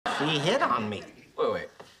She hit on me. Wait.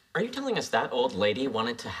 Are you telling us that old lady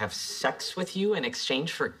wanted to have sex with you in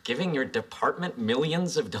exchange for giving your department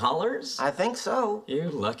millions of dollars? I think so. You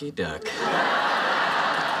lucky duck.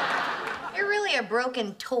 You're really a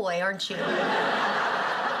broken toy, aren't you?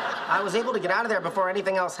 I was able to get out of there before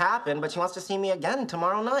anything else happened, but she wants to see me again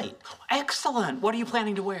tomorrow night. Excellent. What are you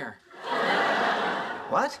planning to wear?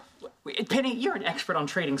 What? Penny, you're an expert on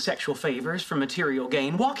trading sexual favors for material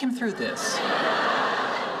gain. Walk him through this.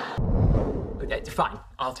 Fine,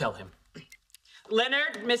 I'll tell him.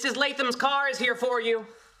 Leonard, Mrs. Latham's car is here for you.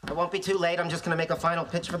 It won't be too late. I'm just gonna make a final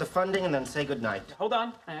pitch for the funding and then say goodnight. Hold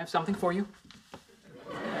on, I have something for you.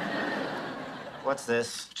 What's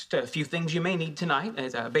this? Just a few things you may need tonight.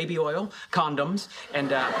 Baby oil, condoms,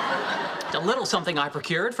 and a little something I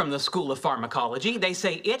procured from the School of Pharmacology. They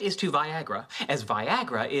say it is to Viagra, as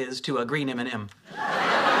Viagra is to a green M&M.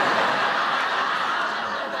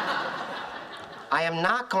 I am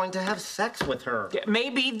not going to have sex with her. Yeah,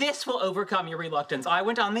 maybe this will overcome your reluctance. I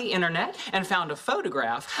went on the internet and found a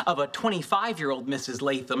photograph of a 25-year-old Mrs.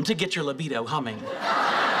 Latham to get your libido humming.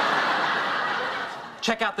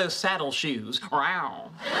 Check out those saddle shoes.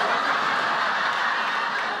 Wow.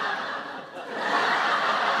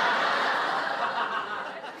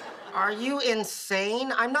 Are you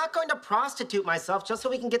insane? I'm not going to prostitute myself just so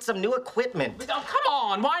we can get some new equipment. Oh, come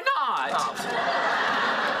on, why not?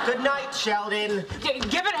 Oh. Good night, Sheldon.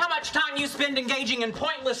 Given how much time you spend engaging in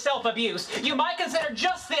pointless self-abuse, you might consider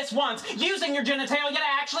just this once, using your genitalia to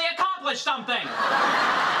actually accomplish something.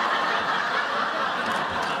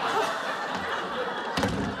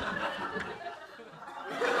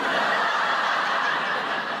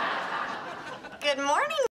 Good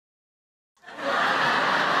morning.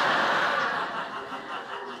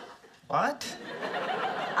 What?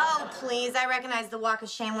 Oh, please. I recognize the walk of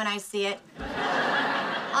shame when I see it.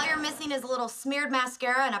 All you're missing is a little smeared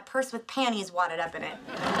mascara and a purse with panties wadded up in it.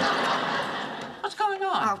 What's going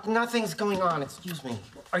on? Oh, nothing's going on. Excuse me.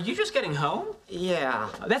 Are you just getting home? Yeah.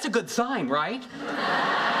 That's a good sign, right?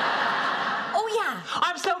 Oh, yeah.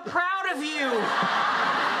 I'm so proud of you.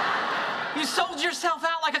 You sold yourself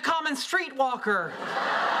out like a common streetwalker.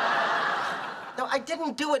 No, I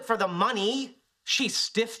didn't do it for the money. She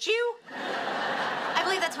stiffed you? I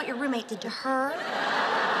believe that's what your roommate did to her.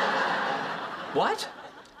 What?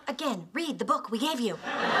 Again, read the book we gave you. No,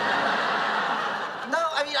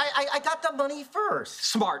 I mean, I got the money first.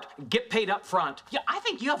 Smart. Get paid up front. Yeah, I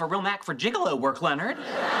think you have a real knack for gigolo work, Leonard.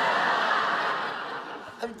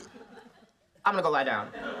 I'm gonna go lie down.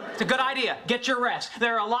 It's a good idea. Get your rest.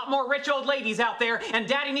 There are a lot more rich old ladies out there, and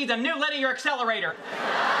Daddy needs a new linear accelerator.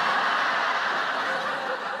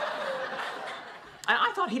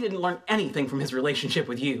 I thought he didn't learn anything from his relationship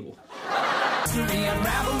with you.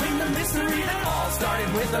 Unraveling the mystery that all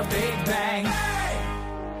started with a big bang.